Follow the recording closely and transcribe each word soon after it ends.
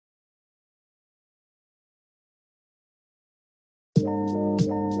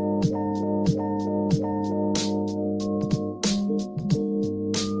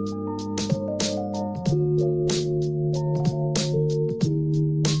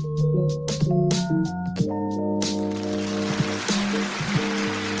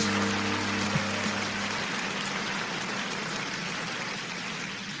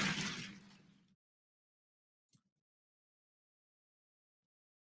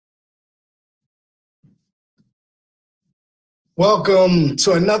Welcome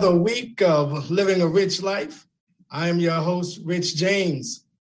to another week of Living a Rich Life. I am your host, Rich James.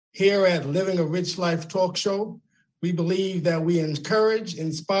 Here at Living a Rich Life Talk Show, we believe that we encourage,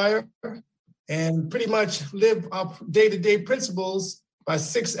 inspire, and pretty much live our day-to-day principles by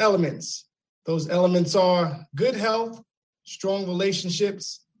 6 elements. Those elements are good health, strong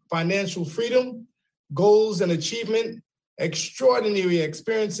relationships, financial freedom, goals and achievement, extraordinary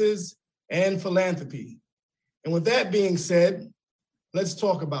experiences, and philanthropy. And with that being said, let's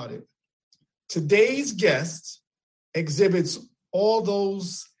talk about it. Today's guest exhibits all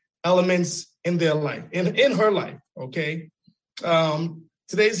those elements in their life, in her life, okay?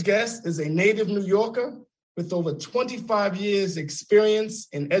 Today's guest is a native New Yorker with over 25 years experience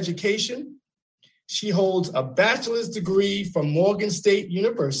in education. She holds a bachelor's degree from Morgan State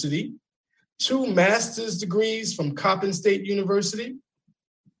University, 2 master's degrees from Coppin State University,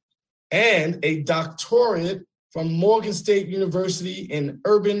 and a doctorate from Morgan State University in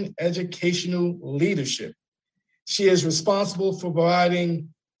Urban Educational Leadership. She is responsible for providing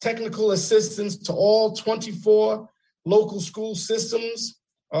technical assistance to all 24 local school systems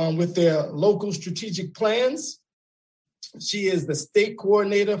with their local strategic plans. She is the state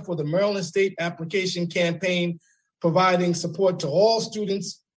coordinator for the Maryland State Application Campaign, providing support to all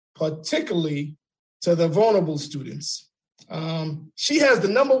students, particularly to the vulnerable students. She has the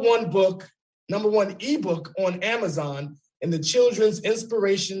number one ebook on Amazon in the children's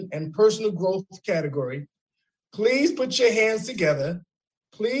inspiration and personal growth category. Please put your hands together.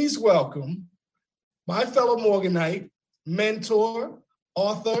 Please welcome my fellow Morganite, mentor,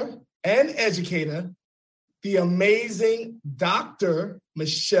 author, and educator, the amazing Dr.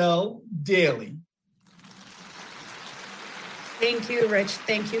 Michelle Daly. Thank you, Rich.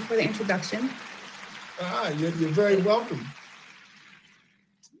 Thank you for the introduction. You're very welcome.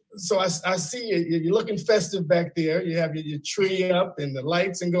 So I see you're looking festive back there. You have your tree up and the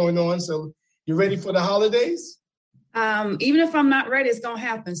lights and going on. So you ready for the holidays? Even if I'm not ready, it's going to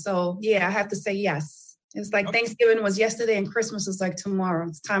happen. So yeah, I have to say yes. It's like Thanksgiving was yesterday and Christmas is like tomorrow.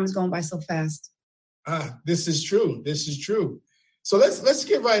 Time is going by so fast. This is true. So let's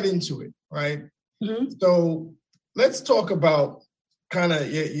get right into it, right? Mm-hmm. So let's talk about kind of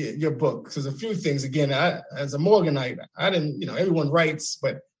your book. There's a few things. Again, as a Morganite, I didn't, everyone writes,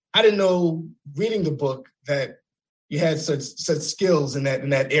 but I didn't know reading the book that you had such skills in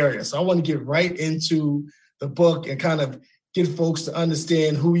that area. So I want to get right into the book and kind of get folks to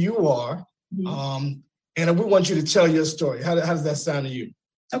understand who you are. Mm-hmm. And we want you to tell your story. How does that sound to you?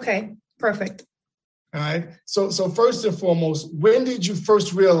 Okay, perfect. All right. So first and foremost, when did you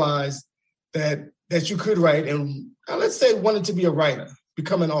first realize that you could write and let's say wanted to be a writer,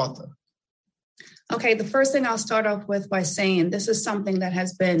 become an author? Okay, the first thing I'll start off with by saying this is something that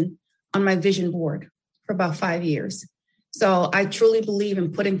has been on my vision board for about 5 years. So I truly believe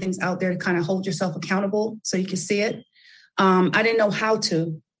in putting things out there to kind of hold yourself accountable so you can see it. I didn't know how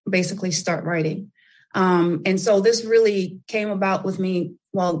to basically start writing. And so this really came about with me.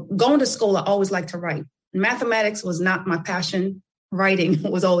 Well, going to school, I always liked to write. Mathematics was not my passion. Writing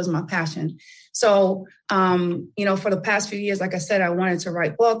was always my passion. So, for the past few years, like I said, I wanted to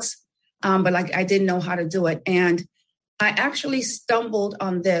write books, but I didn't know how to do it. And I actually stumbled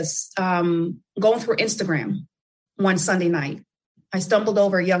on this going through Instagram one Sunday night. I stumbled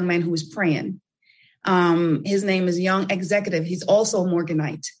over a young man who was praying. His name is Young Executive. He's also a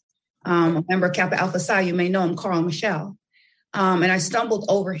Morganite. A member of Kappa Alpha Psi, you may know him, Carl Michelle. And I stumbled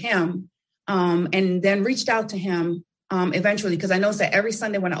over him and then reached out to him eventually, because I noticed that every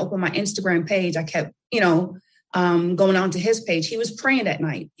Sunday when I opened my Instagram page, I kept, going on to his page. He was praying at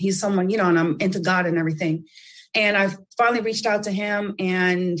night. He's someone, and I'm into God and everything. And I finally reached out to him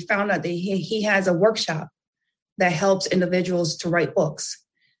and found out that he has a workshop that helps individuals to write books.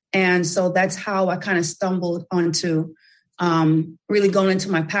 And so that's how I kind of stumbled onto really going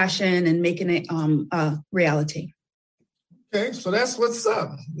into my passion and making it a reality. Okay, so that's what's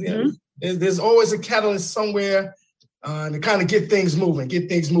up. Yeah. Mm-hmm. There's always a catalyst somewhere to kind of get things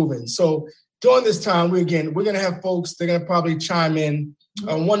moving. So during this time, we're going to have folks, they're going to probably chime in.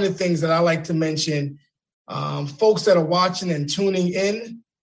 One of the things that I like to mention, folks that are watching and tuning in,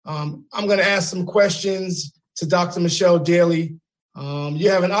 I'm going to ask some questions to Dr. Michelle Daly. You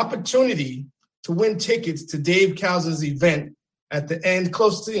have an opportunity to win tickets to Dave Cowser's event at the end,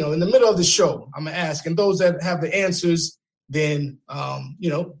 close to, in the middle of the show. I'm going to ask, and those that have the answers, then,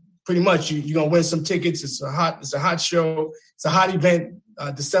 pretty much you're going to win some tickets. It's a hot show. It's a hot event,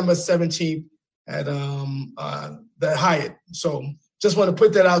 December 17th at the Hyatt. So just want to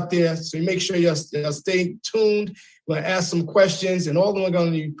put that out there. So you make sure you'll stay tuned. We're going to ask some questions, and all of them are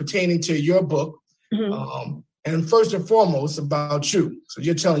going to be pertaining to your book. Mm-hmm. and first and foremost about you. So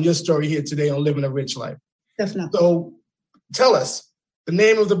you're telling your story here today on Living a Rich Life. Definitely. So tell us the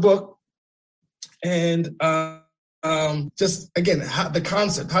name of the book and just, again, the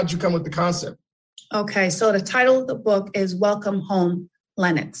concept. How'd you come with the concept? Okay, so the title of the book is Welcome Home,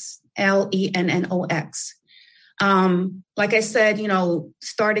 Lennox, Lennox. Like I said,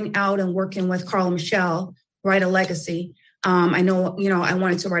 starting out and working with Carl and Michelle, Write a Legacy. I know, I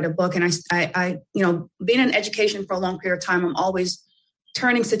wanted to write a book, and I being in education for a long period of time, I'm always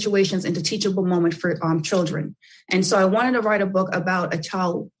turning situations into teachable moments for children. And so I wanted to write a book about a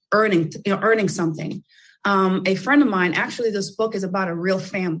child earning something. A friend of mine, actually, this book is about a real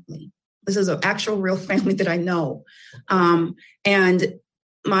family. This is an actual real family that I know. And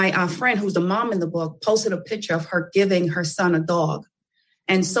my friend, who's the mom in the book, posted a picture of her giving her son a dog.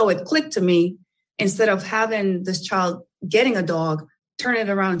 And so it clicked to me, instead of having this child getting a dog, turn it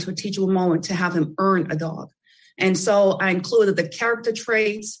around into a teachable moment to have him earn a dog. And so I included the character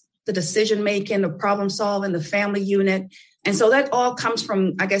traits, the decision-making, the problem solving, the family unit. And so that all comes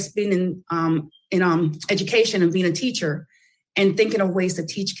from, I guess, being in education and being a teacher and thinking of ways to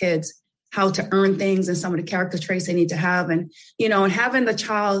teach kids how to earn things and some of the character traits they need to have. And, and having the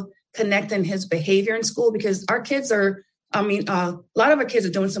child connecting his behavior in school, because our kids are, a lot of our kids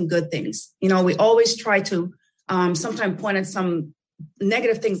are doing some good things. We always try to sometimes point at some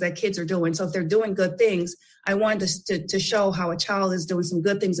negative things that kids are doing. So if they're doing good things, I wanted to show how a child is doing some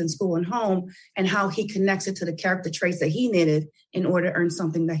good things in school and home, and how he connects it to the character traits that he needed in order to earn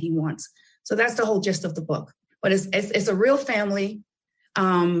something that he wants. So that's the whole gist of the book. But it's a real family.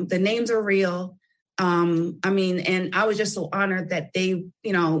 The names are real. And I was just so honored that they,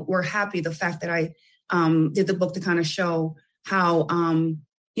 were happy. The fact that I did the book to kind of show how,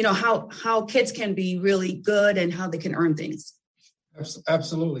 how kids can be really good and how they can earn things.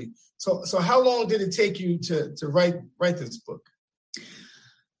 Absolutely. So how long did it take you to write this book?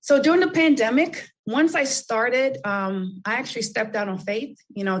 So during the pandemic, once I started, I actually stepped out on faith.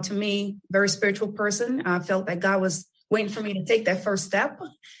 To me, very spiritual person. I felt that God was waiting for me to take that first step.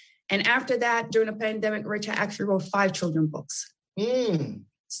 And after that, during the pandemic, Rich, I actually wrote 5 children's books.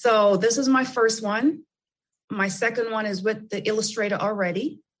 So this is my first one. My second one is with the illustrator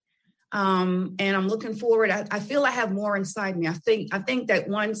already. And I'm looking forward. I feel I have more inside me. I think that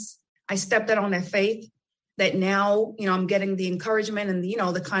once I stepped out on that faith, that now, I'm getting the encouragement and,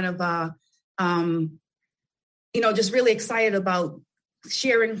 the kind of, just really excited about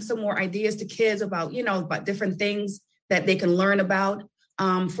sharing some more ideas to kids about, about different things that they can learn about.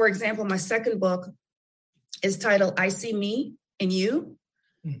 For example, my second book is titled I See Me in You.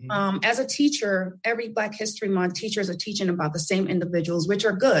 Mm-hmm. As a teacher, every Black History Month, teachers are teaching about the same individuals, which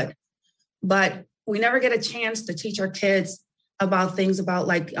are good. But we never get a chance to teach our kids about things about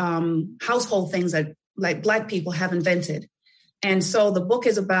like household things that like Black people have invented. And so the book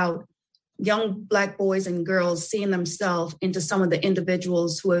is about young Black boys and girls seeing themselves into some of the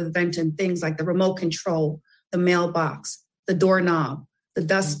individuals who have invented things like the remote control, the mailbox, the doorknob, the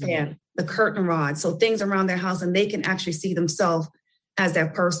dustpan, the curtain rod. So things around their house, and they can actually see themselves as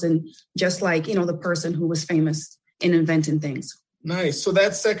that person, just like, the person who was famous in inventing things. Nice. So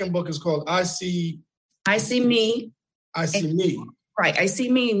that second book is called I See Me. I See Me. Right. I See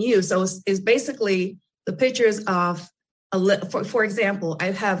Me in You. So it's basically the pictures of, for example,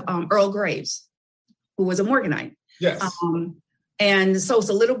 I have Earl Graves, who was a Morganite. Yes. And so it's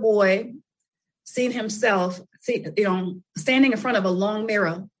a little boy seeing himself, standing in front of a long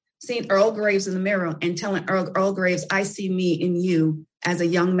mirror, seeing Earl Graves in the mirror and telling Earl Graves, I see me in you, as a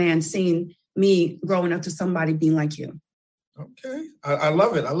young man, seeing me growing up to somebody being like you. Okay. I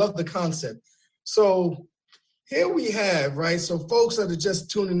love it. I love the concept. So here we have, right? So folks that are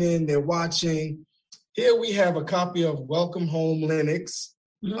just tuning in, they're watching. Here we have a copy of Welcome Home, Lennox.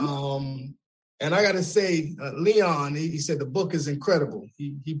 Mm-hmm. And I got to say, Leon, he said the book is incredible.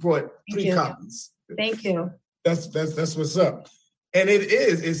 He brought 3 copies. Thank you. That's what's up. And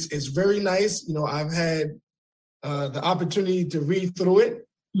it's very nice. I've had the opportunity to read through it.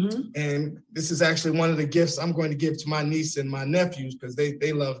 Mm-hmm. And this is actually one of the gifts I'm going to give to my niece and my nephews, because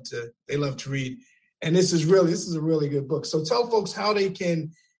they love to read. And this is a really good book. So tell folks how they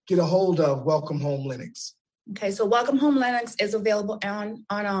can get a hold of Welcome Home, Lennox. Okay, so Welcome Home, Lennox is available on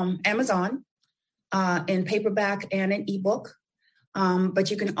Amazon in paperback and an ebook.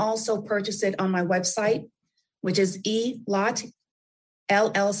 But you can also purchase it on my website, which is elotllc.com.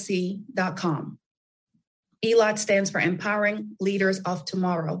 ELOT stands for Empowering Leaders of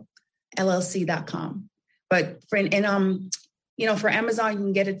Tomorrow, LLC.com. But for Amazon, you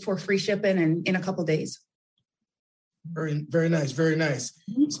can get it for free shipping in a couple of days. Very, very nice. Very nice.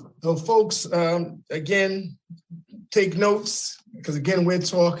 Mm-hmm. So folks, again, take notes, because again, we're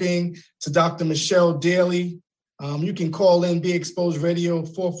talking to Dr. Michelle Daly. You can call in Be Exposed Radio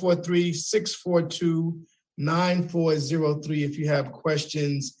 443-642-9403 if you have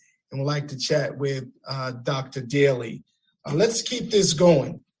questions and would like to chat with Dr. Daly. Let's keep this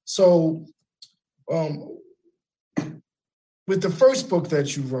going. So with the first book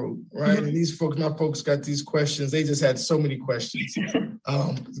that you wrote, right? And these folks, my folks got these questions. They just had so many questions.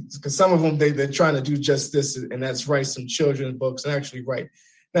 Because some of them, they're trying to do just this, and that's write some children's books and actually write.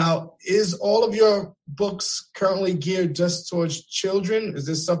 Now, is all of your books currently geared just towards children? Is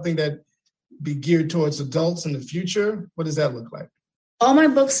this something that be geared towards adults in the future? What does that look like? All my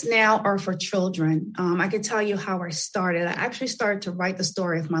books now are for children. I can tell you how I started. I actually started to write the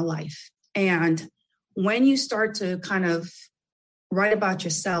story of my life. And when you start to kind of write about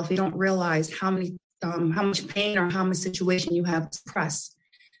yourself, you don't realize how much pain or how much situation you have suppressed.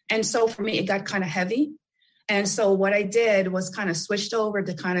 And so for me, it got kind of heavy. And so what I did was kind of switched over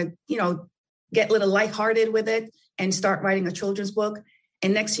to kind of, get a little lighthearted with it and start writing a children's book.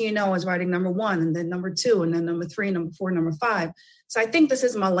 And next thing you know, I was writing number 1 and then number 2 and then number 3, number 4, number 5. So I think this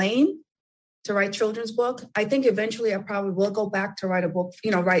is my lane to write children's book. I think eventually I probably will go back to write a book,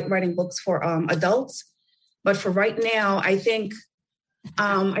 writing books for adults. But for right now, I think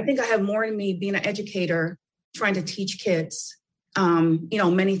I have more in me being an educator, trying to teach kids,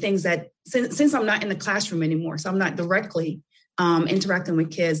 many things that since I'm not in the classroom anymore, so I'm not directly interacting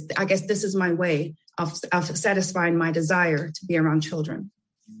with kids, I guess this is my way of satisfying my desire to be around children.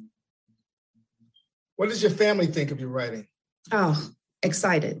 What does your family think of your writing? Oh,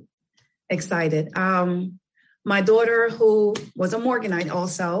 excited. My daughter, who was a Morganite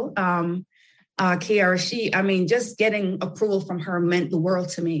also, Kiara, just getting approval from her meant the world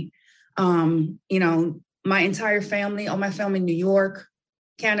to me. My entire family, all my family in New York,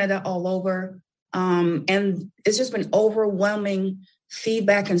 Canada, all over. And it's just been overwhelming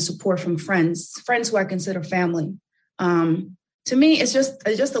feedback and support from friends who I consider family. To me, it's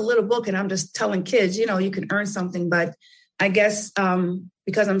just a little book, and I'm just telling kids, you can earn something. But I guess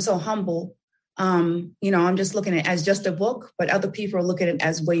because I'm so humble, I'm just looking at it as just a book, but other people are looking at it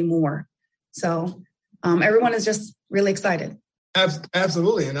as way more. So everyone is just really excited.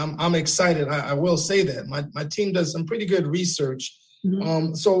 Absolutely. And I'm excited. I will say that my team does some pretty good research.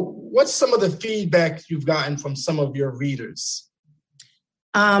 Mm-hmm. So what's some of the feedback you've gotten from some of your readers?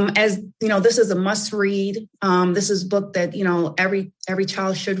 As you know, this is a must read. This is a book that, every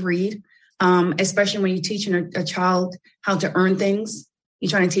child should read, especially when you're teaching a child how to earn things.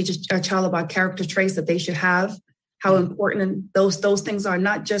 You're trying to teach a child about character traits that they should have, how important those things are,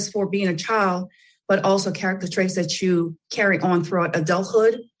 not just for being a child, but also character traits that you carry on throughout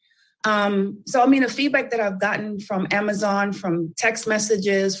adulthood. The feedback that I've gotten from Amazon, from text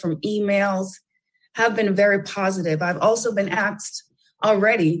messages, from emails, have been very positive. I've also been asked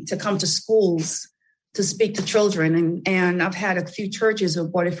already to come to schools to speak to children. And I've had a few churches who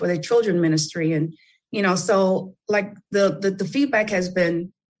bought it for their children ministry. And, so like the feedback has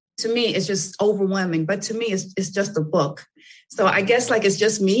been, to me, it's just overwhelming. But to me, it's just a book. So I guess it's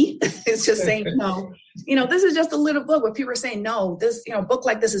just me. It's just saying, no, this is just a little book where people are saying, no, this, book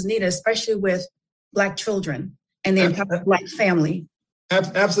like this is needed, especially with Black children and the impact of Black family.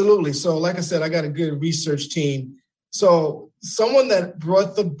 Absolutely. So like I said, I got a good research team. So someone that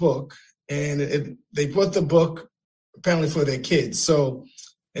brought the book, and they brought the book apparently for their kids. So,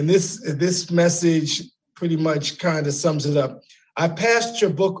 and this message pretty much kind of sums it up. I passed your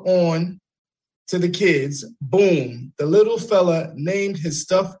book on to the kids. Boom. The little fella named his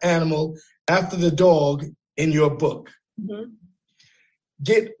stuffed animal after the dog in your book. Mm-hmm.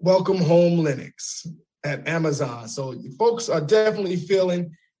 Get Welcome Home Linux at Amazon. So folks are definitely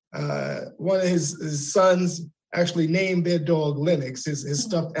feeling one of his sons actually named their dog Linux, his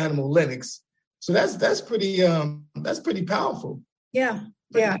stuffed animal Linux. So that's pretty powerful. Yeah.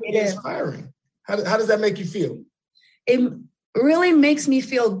 Pretty inspiring. How does that make you feel? It really makes me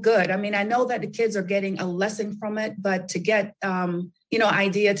feel good. I know that the kids are getting a lesson from it, but to get,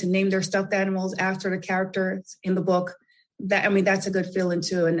 idea to name their stuffed animals after the characters in the book, that's a good feeling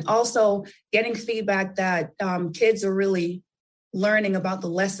too. And also getting feedback that kids are really learning about the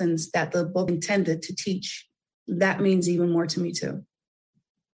lessons that the book intended to teach. That means even more to me too.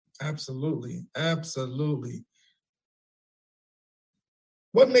 Absolutely.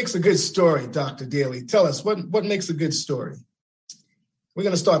 What makes a good story, Dr. Daly? Tell us, what makes a good story? We're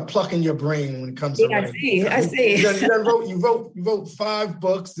going to start plucking your brain when it comes to writing. I see. You wrote 5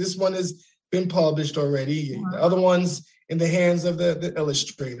 books. This one has been published already. Wow. The other one's in the hands of the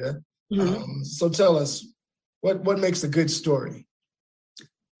illustrator. Mm-hmm. So tell us, what makes a good story?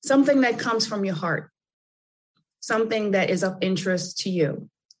 Something that comes from your heart. something that is of interest to you.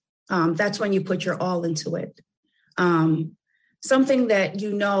 That's when you put your all into it. Something that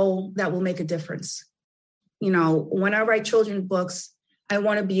you know that will make a difference. You know, when I write children's books, I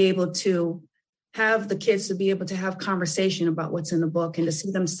want to be able to have the kids to be able to have conversation about what's in the book and to see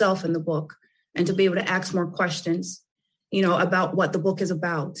themselves in the book and to be able to ask more questions, you know, about what the book is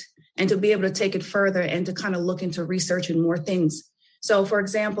about and to be able to take it further and to kind of look into research and more things. So, for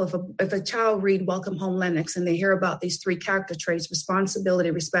example, if a child read Welcome Home Lennox and they hear about these 3 character traits,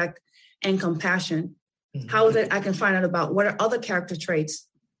 responsibility, respect, and compassion, how is it I can find out about what are other character traits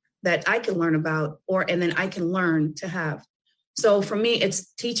that I can learn about and then I can learn to have. So for me,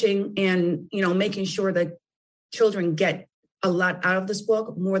 it's teaching and, you know, making sure that children get a lot out of this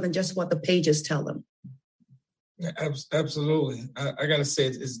book more than just what the pages tell them. Yeah, absolutely. I got to say,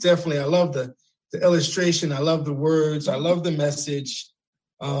 it's definitely, I love the illustration. I love the words. I love the message.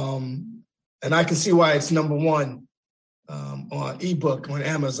 And I can see why it's number 1 on ebook on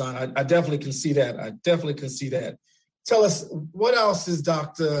Amazon. I definitely can see that. Tell us, what else is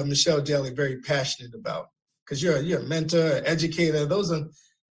Dr. Michelle Daly very passionate about? Because you're a mentor, an educator.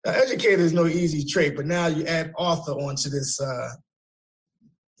 Educator is no easy trait, but now you add author onto this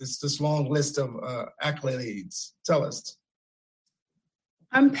long list of accolades. Tell us.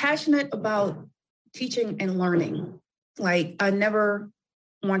 I'm passionate about teaching and learning. Like, I never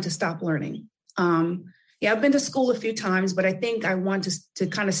want to stop learning. I've been to school a few times, but I think I want to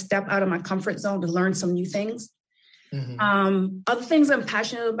kind of step out of my comfort zone to learn some new things. Mm-hmm. Other things I'm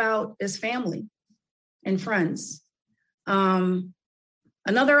passionate about is family and friends.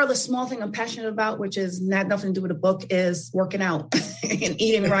 Another other small thing I'm passionate about, which is not nothing to do with a book, is working out and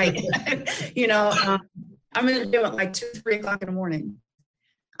eating right. You know, I'm in the gym at like 2, 3 o'clock in the morning,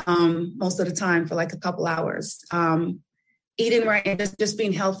 most of the time for like a couple hours. Eating right and just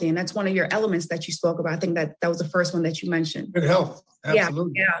being healthy. And that's one of your elements that you spoke about. I think that was the first one that you mentioned. Good health.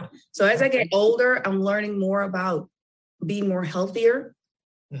 Absolutely. Yeah. So as I get older, I'm learning more about being more healthier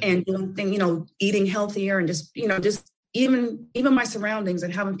and doing things, you know, eating healthier and just even my surroundings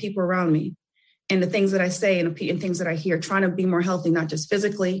and having people around me and the things that I say and things that I hear, trying to be more healthy, not just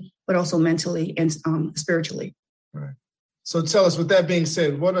physically, but also mentally and spiritually. Right. So tell us, with that being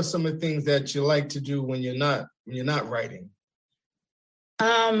said, what are some of the things that you like to do when you're not writing?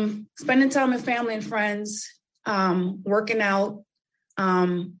 Spending time with family and friends, working out.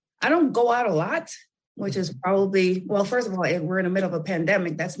 I don't go out a lot, which is probably, well, first of all, we're in the middle of a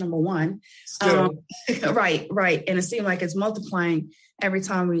pandemic. That's number 1. Right. And it seems like it's multiplying every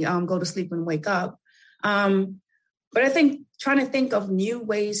time we go to sleep and wake up. But I think trying to think of new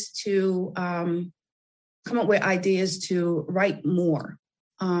ways to come up with ideas to write more.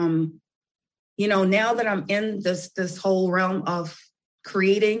 You know, now that I'm in this whole realm of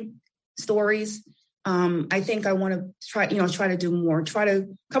creating stories, I think I want to try to do more, try to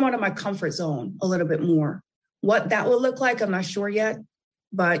come out of my comfort zone a little bit more. What that will look like, I'm not sure yet,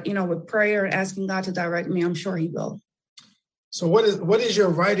 but, you know, with prayer and asking God to direct me, I'm sure he will. So what is your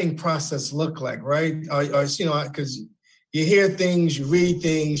writing process look like, right? You know, because you hear things, you read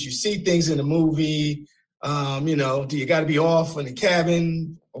things, you see things in a movie, you know, do you got to be off in the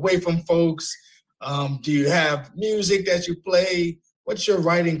cabin, away from folks? Do you have music that you play? What's your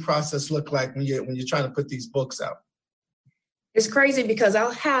writing process look like when you're trying to put these books out? It's crazy because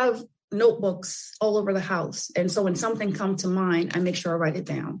I'll have notebooks all over the house. And so when something comes to mind, I make sure I write it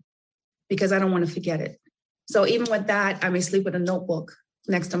down because I don't want to forget it. So even with that, I may sleep with a notebook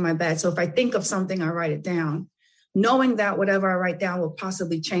next to my bed. So if I think of something, I write it down, knowing that whatever I write down will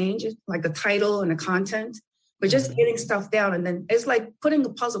possibly change, like the title and the content, but just getting stuff down. And then it's like putting a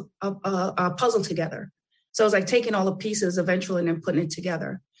puzzle together. So it's like taking all the pieces eventually and then putting it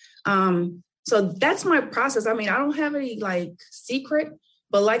together. So that's my process. I mean, I don't have any like secret,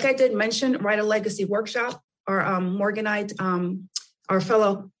 but like I did mention, Write a Legacy Workshop, our Morganite, our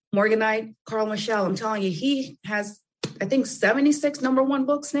fellow Morganite, Carl Michelle, I'm telling you, he has, I think, 76 number 1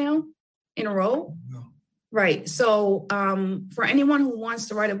 books now in a row. No. Right. So for anyone who wants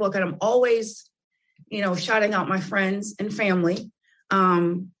to write a book, and I'm always, you know, shouting out my friends and family,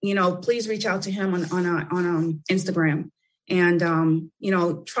 you know, please reach out to him on Instagram and, you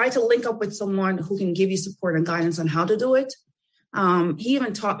know, try to link up with someone who can give you support and guidance on how to do it. He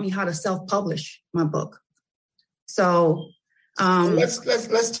even taught me how to self-publish my book. So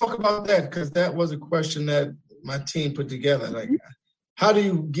let's talk about that, because that was a question that my team put together. Like, how do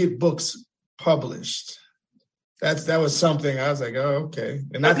you get books published? That was something I was like, oh, okay.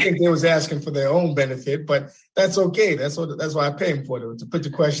 And I think they was asking for their own benefit, but that's okay. That's why I pay them for it, to put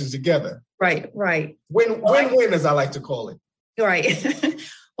the questions together. Right. Win-win, as I like to call it. Right.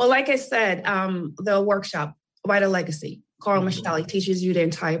 Well, like I said, the workshop, write a legacy. Carl Micheli teaches you the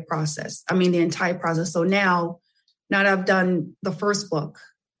entire process. So now that I've done the first book,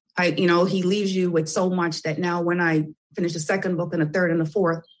 he leaves you with so much that now when I finish the second book and the third and the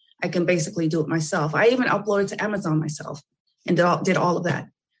fourth, I can basically do it myself. I even uploaded to Amazon myself and did all of that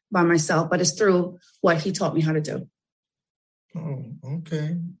by myself, but it's through what he taught me how to do. Oh,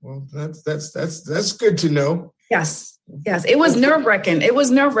 okay. Well, that's good to know. Yes. It was nerve-wracking. It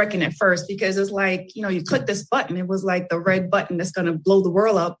was nerve-wracking at first because it's like, you click this button. It was like the red button that's going to blow the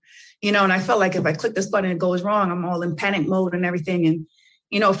world up, and I felt like if I click this button and it goes wrong, I'm all in panic mode and everything. And,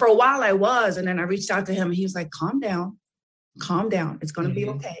 for a while I was, and then I reached out to him and he was like, calm down. It's going to be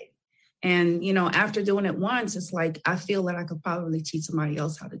okay. And, after doing it once, it's like, I feel that I could probably teach somebody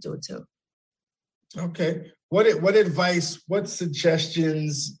else how to do it too. Okay. What advice, what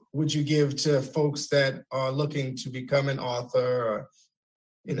suggestions would you give to folks that are looking to become an author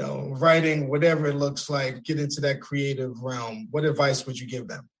or, writing, whatever it looks like, get into that creative realm? What advice would you give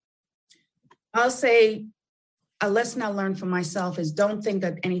them? I'll say a lesson I learned from myself is don't think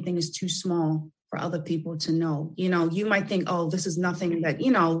that anything is too small for other people to know. You might think, oh, this is nothing that,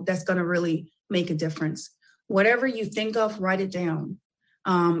 that's going to really make a difference. Whatever you think of, write it down,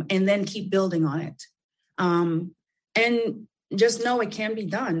 and then keep building on it. And just know it can be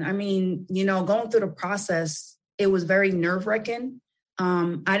done. Going through the process, it was very nerve-wracking.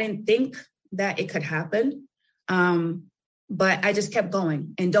 I didn't think that it could happen, but I just kept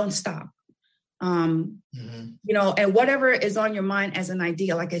going and don't stop. And whatever is on your mind as an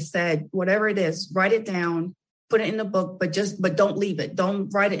idea, like I said, whatever it is, write it down, put it in the book, but don't leave it.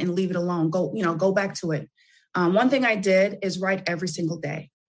 Don't write it and leave it alone. Go back to it. One thing I did is write every single day.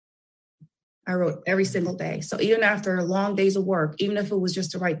 I wrote every single day. So even after long days of work, even if it was just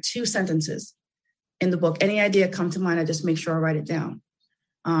to write 2 sentences in the book, any idea come to mind, I just make sure I write it down.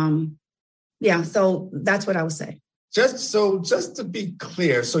 So that's what I would say. Just to be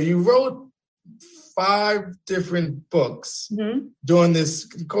clear, so you wrote 5 different books during this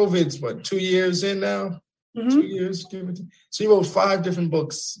COVID's 2 years in now? 2 years, give it. So you wrote 5 different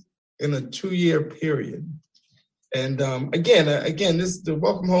books in a 2-year period. And again, this the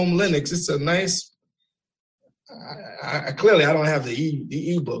Welcome Home Linux. It's a nice. I clearly I don't have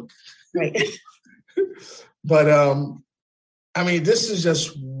the ebook, right? But this is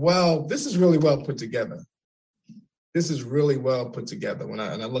This is really well put together. This is really well put together. When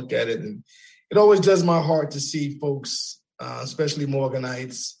I look at it, and it always does my heart to see folks, especially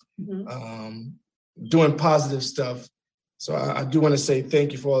Morganites, doing positive stuff. So I do want to say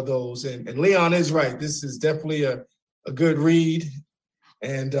thank you for all those. And Leon is right. This is definitely a good read.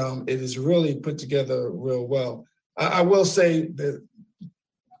 And it is really put together real well. I will say that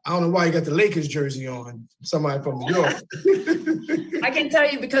I don't know why you got the Lakers jersey on, somebody from New York. I can tell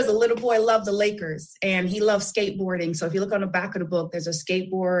you because the little boy loved the Lakers and he loves skateboarding. So if you look on the back of the book, there's a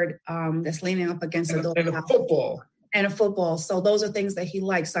skateboard that's leaning up against and a football. And a football. So those are things that he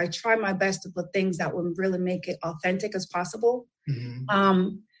likes. So I try my best to put things that would really make it authentic as possible.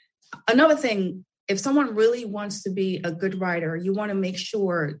 Another thing, if someone really wants to be a good writer, you want to make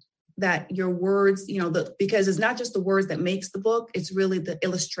sure that your words, because it's not just the words that makes the book, it's really the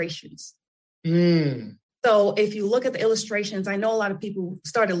illustrations. So if you look at the illustrations, I know a lot of people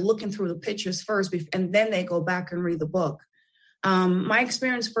started looking through the pictures first, and then they go back and read the book. My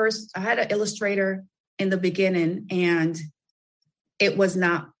experience first, I had an illustrator in the beginning, and it was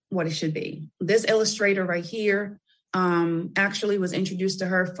not what it should be. This illustrator right here actually was introduced to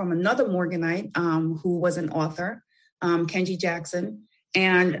her from another Morganite who was an author, Kenji Jackson.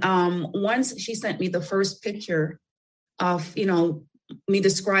 And once she sent me the first picture of, me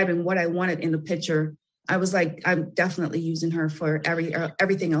describing what I wanted in the picture, I was like, I'm definitely using her for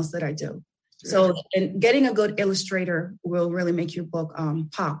everything else that I do. So and getting a good illustrator will really make your book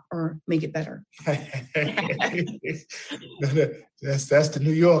pop or make it better. That's the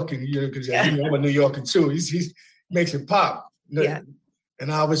New Yorker, because I'm a New Yorker too. He makes it pop. Yeah.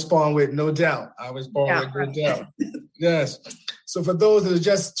 And I respond with no doubt. Yes. So for those that are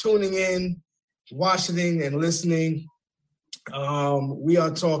just tuning in, watching and listening, we are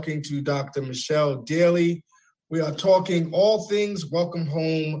talking to Dr. Michelle Daly. We are talking all things Welcome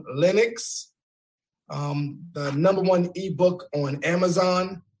Home Linux, the #1 ebook on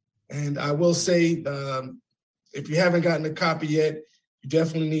Amazon. And I will say, if you haven't gotten a copy yet, you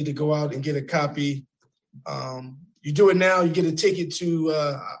definitely need to go out and get a copy. You do it now, you get a ticket to,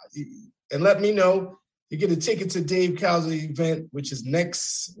 and let me know, you get a ticket to Dave Cowsey's event, which is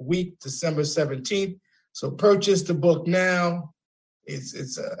next week, December 17th. So purchase the book now.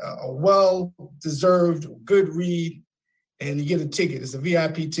 It's a well-deserved, good read, and you get a ticket. It's a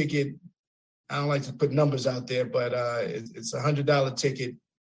VIP ticket. I don't like to put numbers out there, but it's $100 ticket.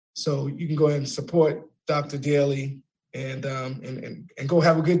 So you can go ahead and support Dr. Daly and go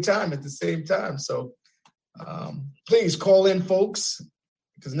have a good time at the same time. So please call in, folks,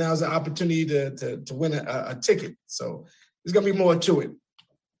 because now's the opportunity to win a ticket. So there's going to be more to it.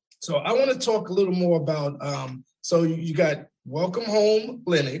 So I want to talk a little more about, so you got Welcome Home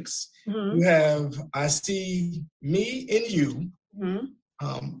Linux. Mm-hmm. You have I See Me in You.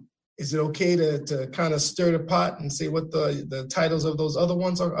 Mm-hmm. Is it okay to kind of stir the pot and say what the titles of those other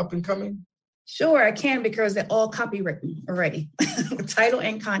ones are up and coming? Sure, I can, because they're all copywritten already, title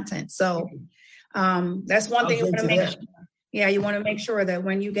and content. So that's one thing you want to make sure. Yeah, you want to make sure that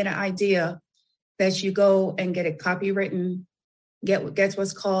when you get an idea that you go and get it copywritten, get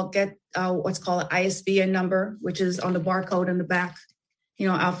what's called an ISBN number, which is on the barcode in the back,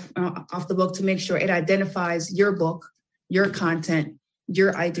 off the book, to make sure it identifies your book, your content,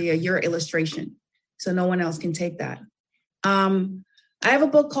 your idea, your illustration, so no one else can take that. I have a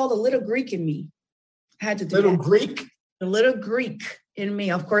book called The Little Greek in Me. I had to do Little that. Greek? The Little Greek in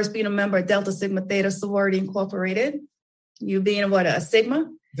Me. Of course, being a member of Delta Sigma Theta Sorority Incorporated. You being a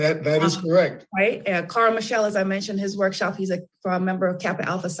Sigma? That is correct. Right. Carl Michelle, as I mentioned, his workshop, he's a member of Kappa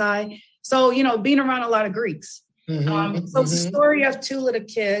Alpha Psi. So, being around a lot of Greeks. So it's a story of two little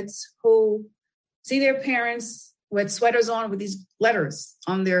kids who see their parents with sweaters on with these letters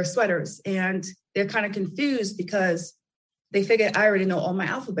on their sweaters. And they're kind of confused because they figured, I already know all my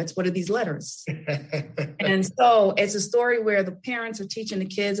alphabets. What are these letters? And so it's a story where the parents are teaching the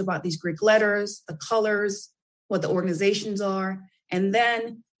kids about these Greek letters, the colors, what the organizations are. And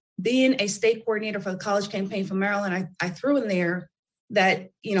then being a state coordinator for the College Campaign for Maryland, I threw in there that,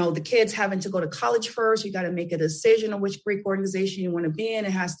 the kids having to go to college first, you got to make a decision on which Greek organization you want to be in.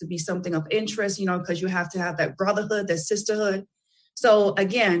 It has to be something of interest, because you have to have that brotherhood, that sisterhood. So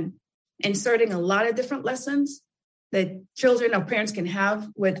again, inserting a lot of different lessons that children or parents can have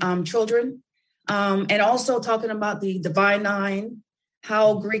with children. And also talking about the Divine Nine,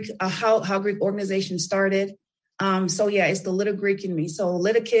 how Greek organization started. So yeah, it's the Little Greek in Me. So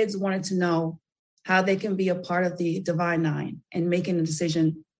little kids wanted to know how they can be a part of the Divine Nine and making a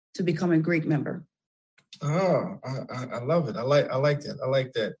decision to become a Greek member. Oh, I love it. I like that. I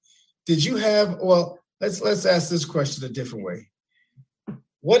like that. Did you have? Well, let's ask this question a different way.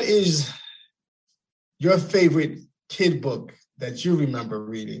 What is your favorite kid book that you remember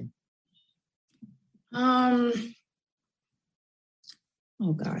reading? Oh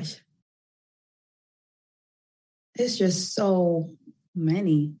gosh. It's just so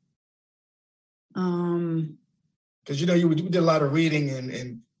many. Because we did a lot of reading,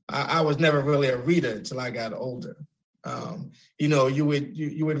 and I was never really a reader until I got older. You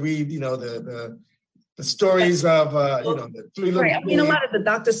would read, the stories of the three little. Right. I mean, a lot of the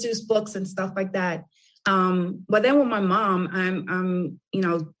Dr. Seuss books and stuff like that. But then with my mom,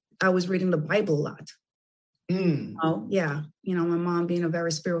 I was reading the Bible a lot. Oh, yeah. My mom being a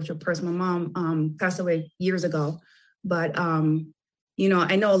very spiritual person. My mom passed away years ago. But,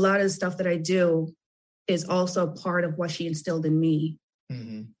 I know a lot of the stuff that I do is also part of what she instilled in me,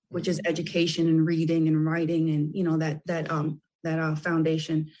 which is education and reading and writing and, that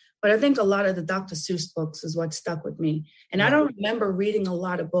foundation. But I think a lot of the Dr. Seuss books is what stuck with me. And I don't remember reading a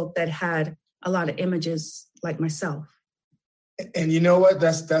lot of books that had a lot of images like myself. And you know what?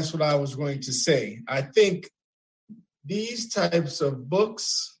 That's what I was going to say. I think these types of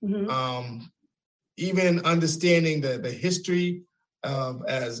books, even understanding the history of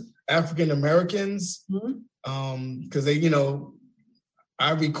as African Americans, because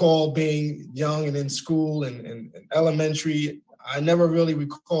I recall being young and in school and elementary, I never really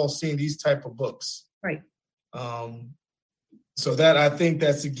recall seeing these type of books. Right. So that I think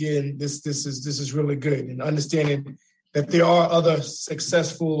that's again, this is really good, and understanding that there are other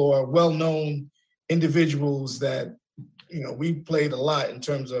successful or well-known individuals that we played a lot in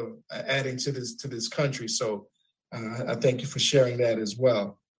terms of adding to this country. So I thank you for sharing that as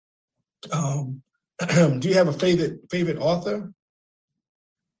well. Do you have a favorite author?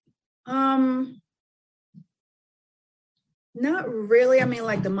 Not really. I mean,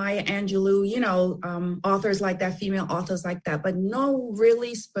 like the Maya Angelou, authors like that, female authors like that, but no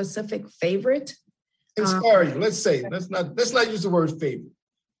really specific favorite. Inspire you. Let's not use the word favorite.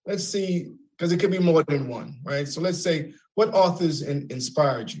 Let's see, because it could be more than one, right? So let's say, what authors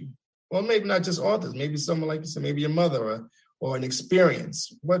inspired you? Well, maybe not just authors, maybe someone like you said, maybe your mother or an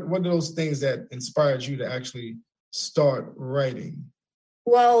experience. What are those things that inspired you to actually start writing?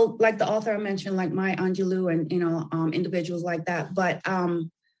 Well, like the author I mentioned, like Maya Angelou and, individuals like that. But I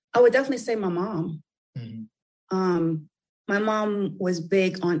would definitely say my mom. My mom was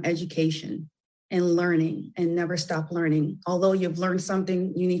big on education. and learning and never stop learning. Although you've learned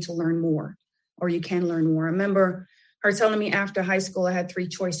something, you need to learn more, or you can learn more. I remember her telling me after high school, I had 3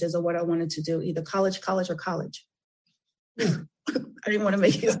 choices of what I wanted to do, either college, or college. I didn't want to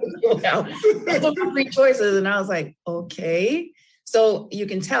make it out. Those were my 3 choices. And I was like, okay. So you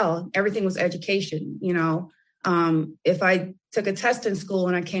can tell everything was education. If I took a test in school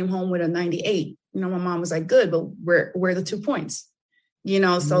and I came home with a 98, my mom was like, good, but where are the 2 points?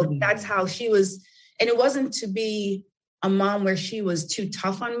 So that's how she was. And it wasn't to be a mom where she was too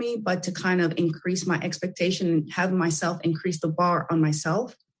tough on me, but to kind of increase my expectation and have myself increase the bar on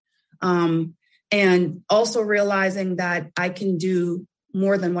myself. And also realizing that I can do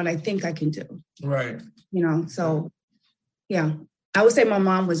more than what I think I can do. Right. So yeah, I would say my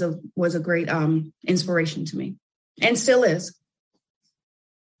mom was a great inspiration to me, and still is.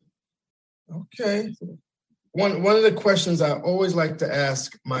 Okay. One of the questions I always like to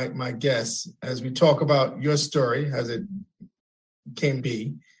ask my guests as we talk about your story, as it can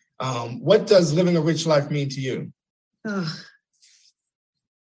be, what does living a rich life mean to you?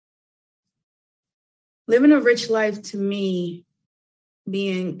 Living a rich life to me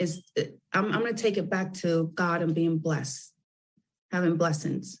I'm going to take it back to God and being blessed, having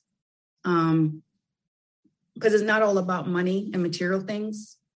blessings. Because it's not all about money and material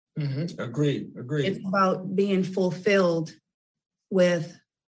things. Mm-hmm. Agreed. It's about being fulfilled with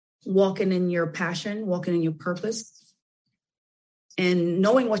walking in your passion, walking in your purpose, and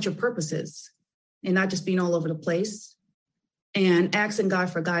knowing what your purpose is, and not just being all over the place, and asking God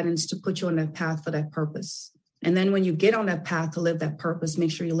for guidance to put you on that path for that purpose. And then when you get on that path to live that purpose,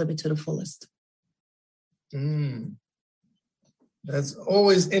 make sure you live it to the fullest. That's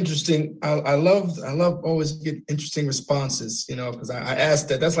always interesting. I love always get interesting responses, because I ask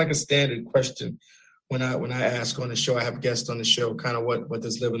that. That's like a standard question when I ask on the show. I have guests on the show, kind of what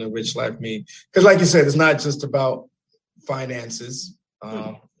does living a rich life mean? Because like you said, it's not just about finances.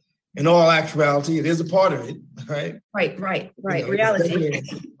 In all actuality, it is a part of it, right? Right. Reality.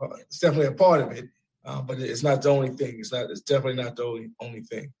 It's definitely a part of it, but it's not the only thing. It's definitely not the only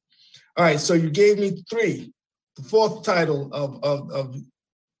thing. All right, so you gave me 3. The 4th title of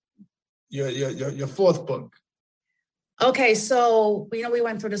your 4th book. Okay, so we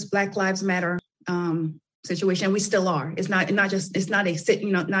went through this Black Lives Matter situation. We still are. It's not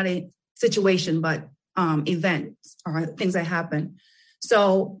a situation, but events or things that happen.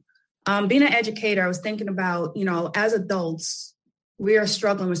 So being an educator, I was thinking about, as adults, we are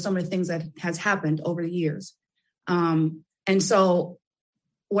struggling with some of the things that has happened over the years. And so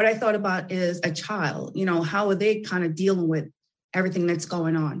what I thought about is a child, how are they kind of dealing with everything that's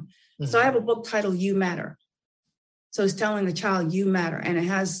going on? Mm-hmm. So I have a book titled You Matter. So it's telling the child you matter, and it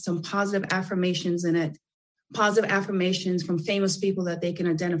has some positive affirmations in it, positive affirmations from famous people that they can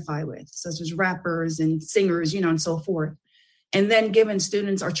identify with, such as rappers and singers, and so forth. And then giving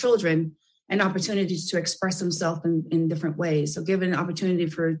students or children an opportunity to express themselves in different ways. So giving an opportunity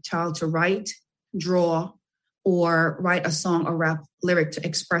for a child to write, draw, or write a song or rap lyric to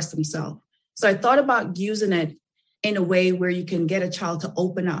express themselves. So I thought about using it in a way where you can get a child to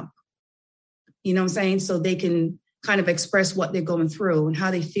open up, so they can kind of express what they're going through and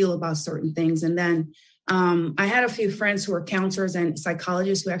how they feel about certain things. And then I had a few friends who are counselors and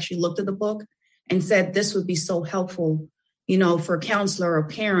psychologists who actually looked at the book and said this would be so helpful, for a counselor or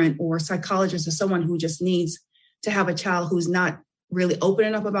parent or psychologist or someone who just needs to have a child who's not really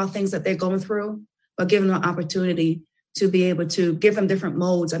opening up about things that they're going through, but give them an opportunity to be able to give them different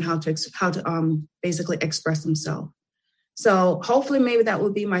modes on how to basically express themselves. So hopefully maybe that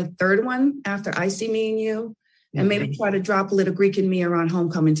would be my 3rd one after I See Me and You, and maybe try to drop a little Greek in me around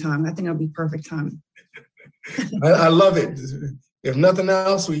homecoming time. I think that'll be perfect time. I love it. If nothing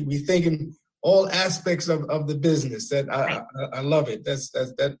else, we thinking all aspects of the business. That I love it.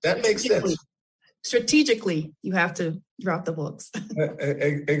 That makes sense. Strategically, you have to drop the books.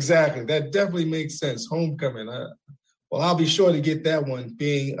 Exactly. That definitely makes sense. Homecoming. Well, I'll be sure to get that one,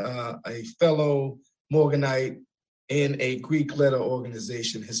 being a fellow Morganite in a Greek letter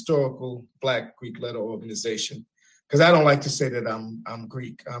organization, historical Black Greek letter organization. Because I don't like to say that I'm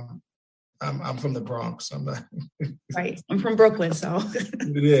Greek. I'm from the Bronx. I'm not. Right. I'm from Brooklyn, so.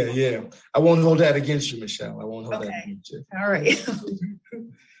 Yeah. I won't hold that against you, Michelle. I won't hold that against you. All right.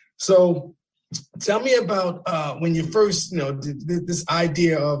 So tell me about when you first, did this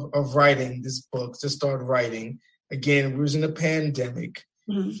idea of writing this book, to start writing. Again, we was in a pandemic.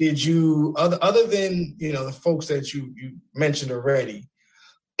 Mm-hmm. Did you, other than, the folks that you mentioned already,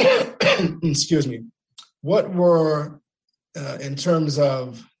 excuse me, what were, in terms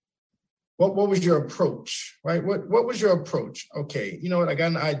of, what was your approach, right? What was your approach? Okay, you know what, I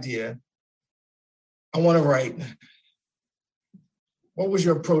got an idea. I want to write. What was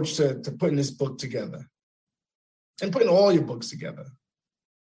your approach to putting this book together and putting all your books together?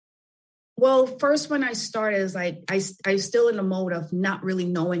 Well, first, when I started, is like I still in the mode of not really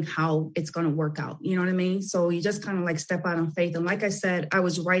knowing how it's going to work out. You know what I mean? So you just kind of like step out on faith. And like I said, I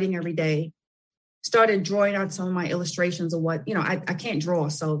was writing every day, started drawing out some of my illustrations of what, I can't draw,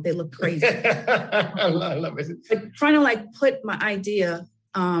 so they look crazy. I love it. But trying to like put my idea,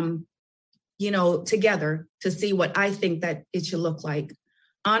 together to see what I think that it should look like.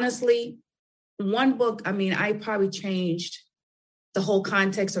 Honestly, one book, I probably changed the whole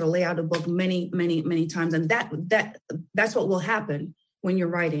context or the layout of the book many, many, many times. And that's what will happen when you're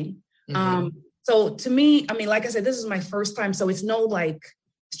writing. Mm-hmm. So to me, like I said, this is my first time. So it's no like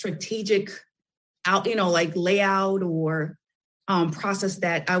strategic like layout or process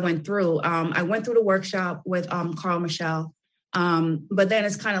that I went through. I went through the workshop with Carl Michelle. But then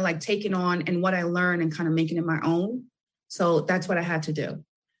it's kind of like taking on and what I learned and kind of making it my own. So that's what I had to do.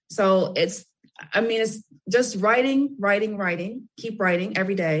 So it's just writing, keep writing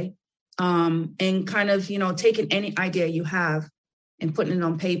every day. And kind of, taking any idea you have and putting it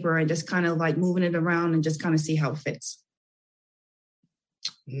on paper and just kind of like moving it around and just kind of see how it fits.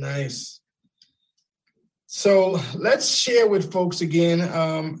 Nice. So let's share with folks again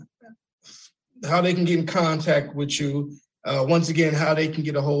how they can get in contact with you. Once again, how they can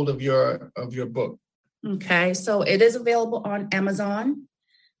get a hold of your book. Okay, so it is available on Amazon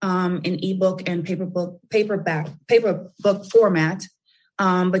in ebook and paperbook format.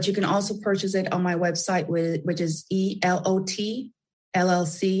 But you can also purchase it on my website, which is elotllc.com.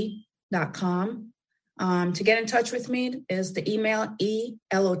 To get in touch with me is the email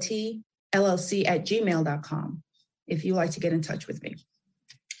elotllc@gmail.com if you like to get in touch with me.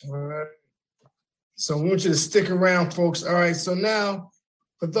 All right. So we want you to stick around, folks. All right. So now,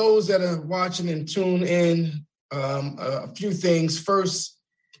 for those that are watching and tune in, a few things. First,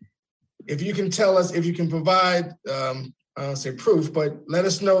 if you can tell us, if you can provide, I don't say proof, but let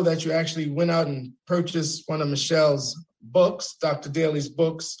us know that you actually went out and purchased one of Michelle's books, Dr. Daly's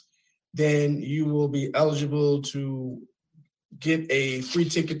books, then you will be eligible to get a free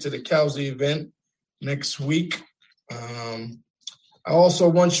ticket to the Kelsey event next week. I also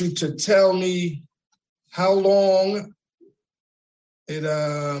want you to tell me how long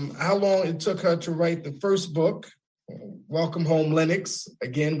it took her to write the first book, Welcome Home Lennox,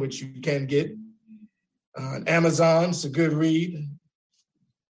 again, which you can get on Amazon. It's a good read.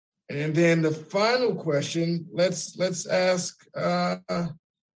 And then the final question, let's ask, matter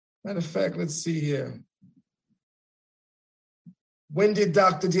of fact, let's see here. When did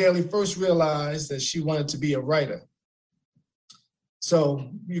Dr. Daly first realize that she wanted to be a writer?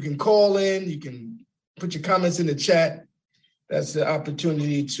 So you can call in, you can put your comments in the chat. That's the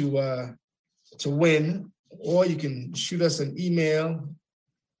opportunity to win, or you can shoot us an email.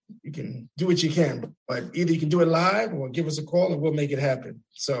 You can do what you can, but either you can do it live or give us a call and we'll make it happen.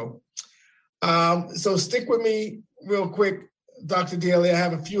 So stick with me real quick, Dr. Daly. I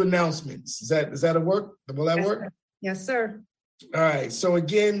have a few announcements. Is that a work? Will that work? Yes, sir. All right. So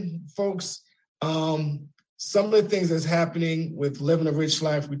again, folks, some of the things that's happening with Living a Rich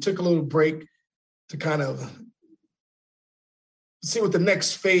Life, we took a little break to kind of see what the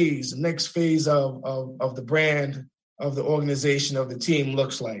next phase of the brand, of the organization, of the team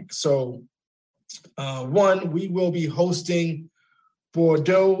looks like. So one, we will be hosting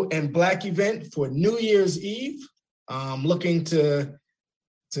Bordeaux and Black event for New Year's Eve. Looking for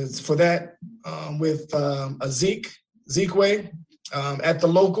that with Zekwe at the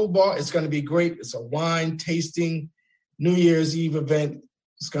local bar. It's going to be great. It's a wine tasting New Year's Eve event.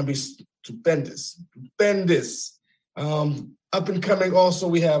 It's going to be stupendous. Up and coming also,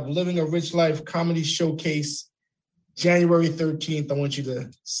 we have Living a Rich Life Comedy Showcase, January 13th. I want you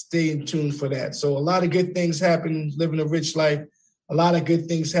to stay in tune for that. So a lot of good things happen, Living a Rich Life. A lot of good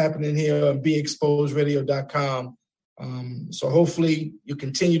things happening here on BeExposedRadio.com. So hopefully you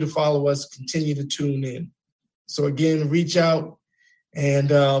continue to follow us, continue to tune in. So again, reach out and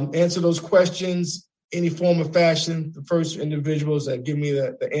answer those questions, any form of fashion. The first individuals that give me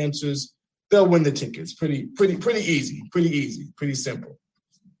the answers, they'll win the tickets. Pretty easy, pretty simple.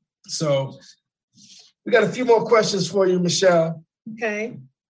 So we got a few more questions for you, Michelle. Okay.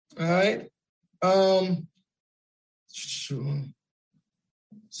 All right. Sure.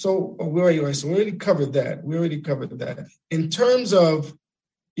 So where are you? So we already covered that. In terms of,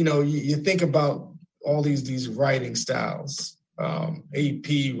 you think about all these writing styles,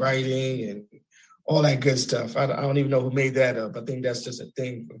 AP writing and all that good stuff. I don't even know who made that up. I think that's just a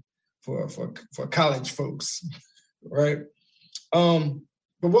thing for college folks, right?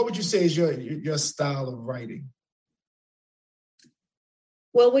 But what would you say is your style of writing?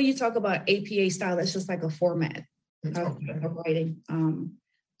 Well, when you talk about APA style, that's just like a format of writing.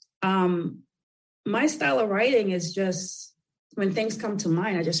 My style of writing is just when things come to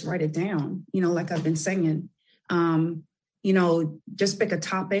mind, I just write it down, like I've been saying. Just pick a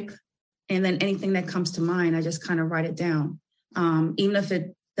topic, and then anything that comes to mind, I just kind of write it down. Even if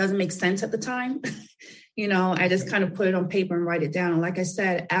it doesn't make sense at the time, I just kind of put it on paper and write it down. And like I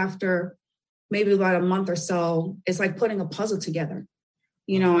said, after maybe about a month or so, it's like putting a puzzle together.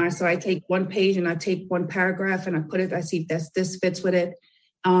 So I take one page and I take one paragraph and I put it, I see if this fits with it.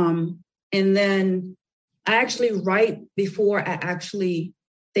 And then I actually write before I actually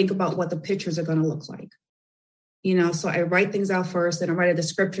think about what the pictures are going to look like. So I write things out first and I write a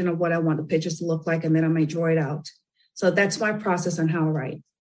description of what I want the pictures to look like, and then I may draw it out. So that's my process on how I write.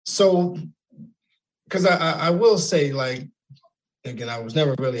 So, because I will say, like, again, I was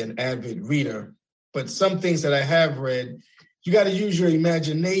never really an avid reader, but some things that I have read, you got to use your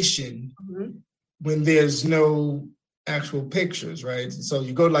imagination when there's no actual pictures, right? So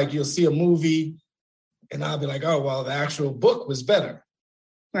you go, like, you'll see a movie and I'll be like, oh, well, the actual book was better.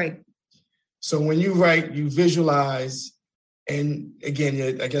 Right. So when you write, you visualize, and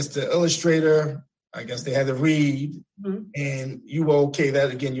again, I guess the illustrator, I guess they had to read, and you were okay.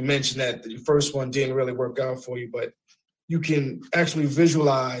 That, again, you mentioned that the first one didn't really work out for you, but you can actually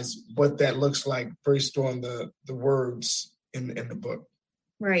visualize what that looks like based on the words in the book.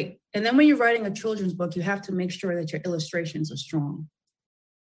 Right. And then when you're writing a children's book, you have to make sure that your illustrations are strong,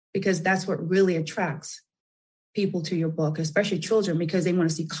 because that's what really attracts people to your book, especially children, because they want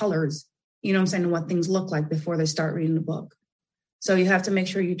to see colors, and what things look like before they start reading the book. So you have to make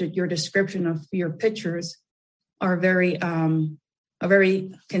sure your description of your pictures are very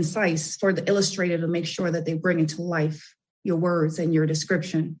concise for the illustrator to make sure that they bring into life your words and your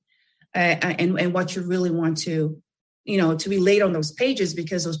description and what you really want to be laid on those pages,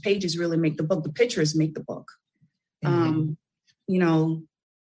 because those pages really make the book. The pictures make the book.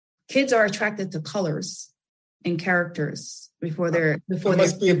 Kids are attracted to colors and characters before they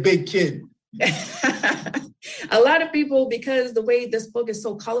must be a big kid. A lot of people, because the way this book is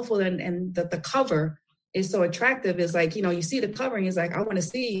so colorful and the cover is so attractive, is like, you see the cover and it's like, I want to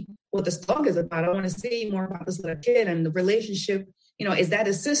see what this book is about. I want to see more about this little kid and the relationship. Is that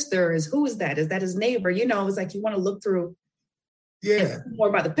his sister? Who is that? Is that his neighbor? It's like you want to look through more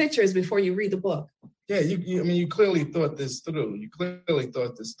about the pictures before you read the book. Yeah, you clearly thought this through.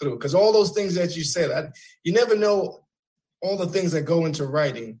 Because all those things that you said, you never know all the things that go into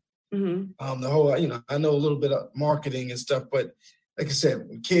writing. The whole, I know a little bit of marketing and stuff, but like I said,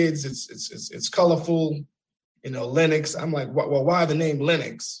 with kids, it's colorful. Linux. I'm like, well, why the name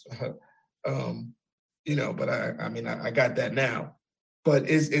Linux? But I got that now. But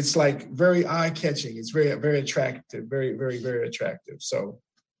it's like very eye-catching. It's very, very attractive. Very, very, very attractive. So,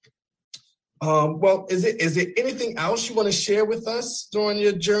 well, is there anything else you want to share with us during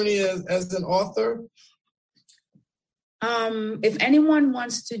your journey as an author? If anyone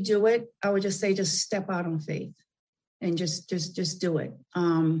wants to do it, I would just say, just step out on faith and just do it.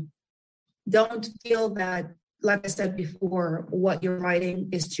 Don't feel that, like I said before, what you're writing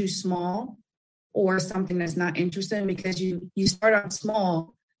is too small or something that's not interesting, because you start out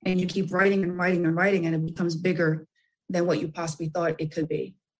small and you keep writing and writing and writing, and it becomes bigger than what you possibly thought it could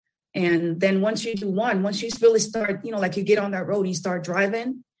be. And then once you really start, like you get on that road and you start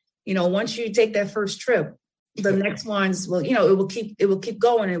driving, once you take that first trip, the next ones will, it will keep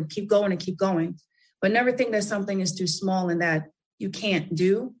going and keep going and keep going. But never think that something is too small and that you can't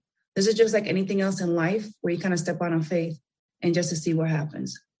do. This is just like anything else in life, where you kind of step out on faith and just to see what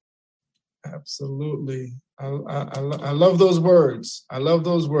happens. Absolutely. I love those words.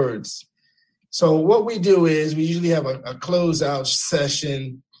 So what we do is we usually have a closeout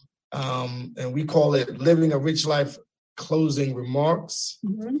session, and we call it Living a Rich Life Closing Remarks.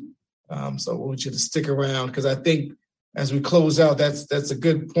 So we want you to stick around, because I think as we close out, that's a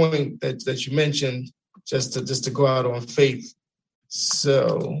good point that you mentioned, just to go out on faith.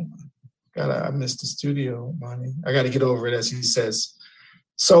 So I missed the studio, Monty. I got to get over it, as he says.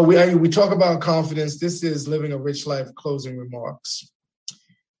 So we talk about confidence. This is Living a Rich Life Closing Remarks.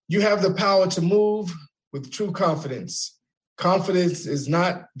 You have the power to move with true confidence. Confidence is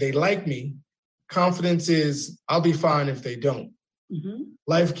not, they like me. Confidence is, I'll be fine if they don't.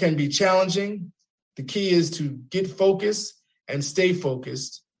 Life can be challenging. The key is to get focused and stay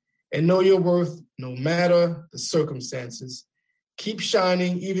focused and know your worth no matter the circumstances. Keep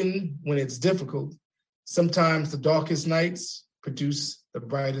shining even when it's difficult. Sometimes the darkest nights produce the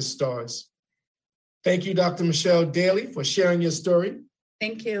brightest stars. Thank you, Dr. Michelle Daly, for sharing your story.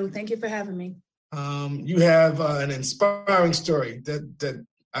 Thank you. Thank you for having me. You have an inspiring story that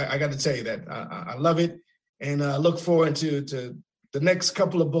I got to tell you that I love it, and I look forward to the next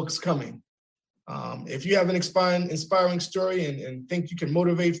couple of books coming. If you have an inspiring story and think you can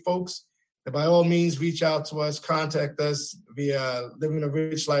motivate folks, then by all means, reach out to us, contact us via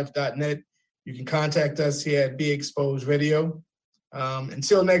livingarich.life.net. You can contact us here at Be Exposed Radio.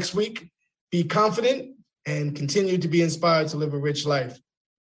 Until next week, be confident and continue to be inspired to live a rich life.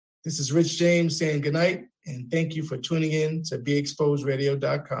 This is Rich James saying goodnight, and thank you for tuning in to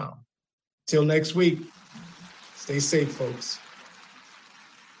BeExposedRadio.com. Till next week, stay safe, folks.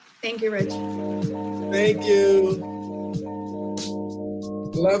 Thank you, Rich. Thank you.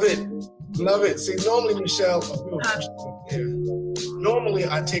 Love it. Love it. See, normally, Michelle, normally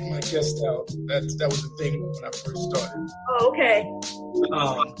I take my guests out. That was the thing when I first started. Oh, okay.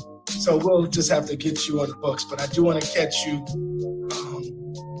 So we'll just have to get you on the books, but I do want to catch you.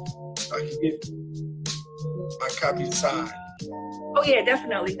 I can get my copy signed. Oh yeah,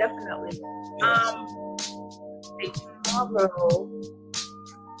 definitely. Yes. Tomorrow.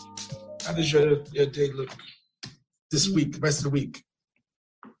 How does your day look this week, the rest of the week?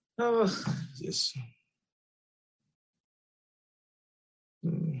 Oh, Yes.